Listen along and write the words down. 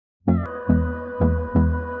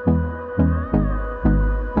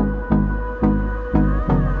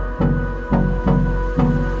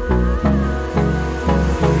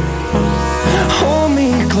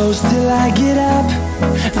close till I get up.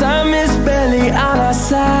 Time is barely on our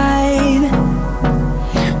side.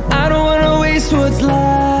 I don't wanna waste what's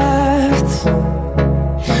left.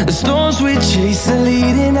 The storms we chase are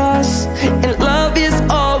leading us, and love is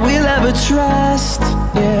all we'll ever trust.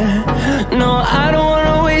 Yeah, no, I don't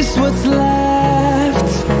wanna waste what's left.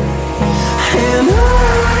 And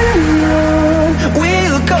on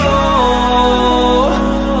we'll go,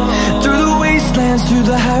 through the wastelands, through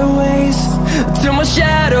the highways, till my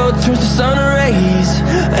shadow turns to sun rays.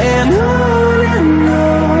 And on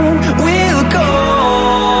we'll go,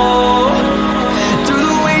 through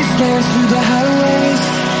the wastelands, through the highways,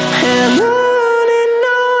 and on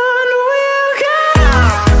we'll go.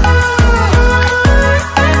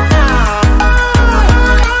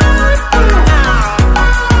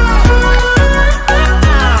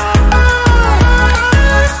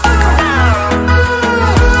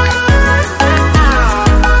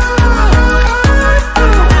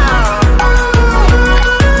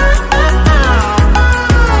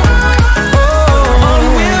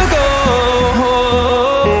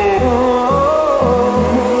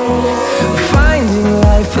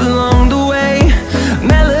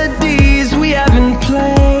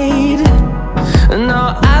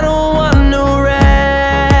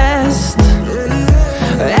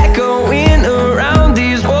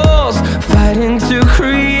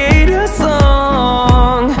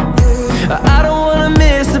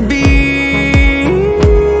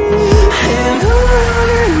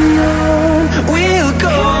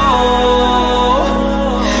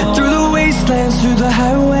 Through the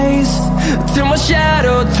highways, till my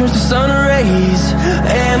shadow turns to sun rays.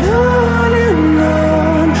 And on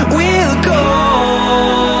we'll go,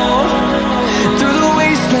 through the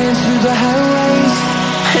wastelands, through the highways,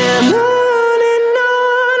 and on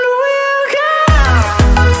we'll go.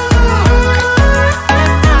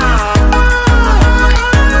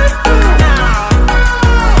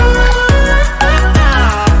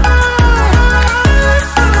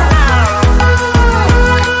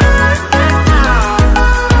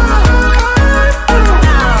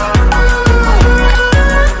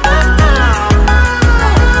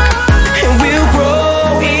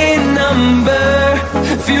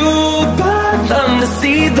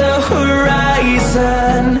 See the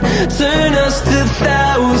horizon, turn us to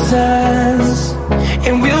thousands,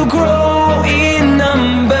 and we'll grow in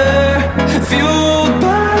number, fueled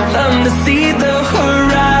by them. To see the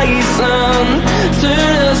horizon,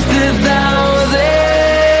 turn us to thousands,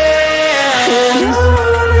 and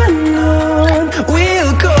on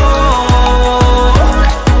we'll go,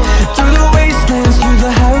 through the wastelands, through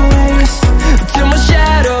the highways, till my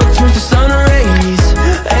shadow turns to sun rays.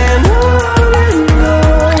 And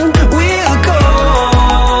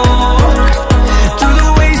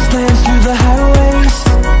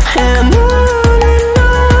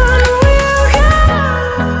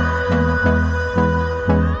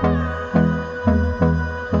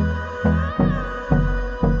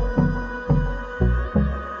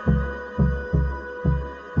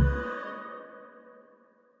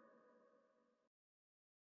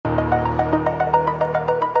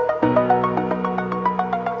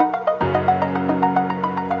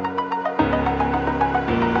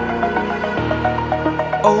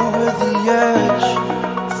over the edge,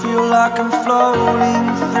 feel like I'm floating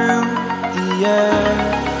through the air.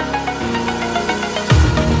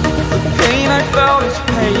 The pain I felt is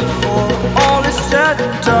paid for, all is said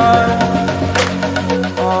and done.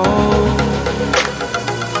 Oh,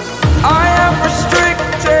 I am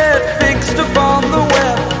restricted, fixed upon the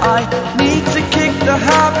web. I need to kick the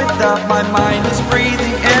habit that my mind is breathing.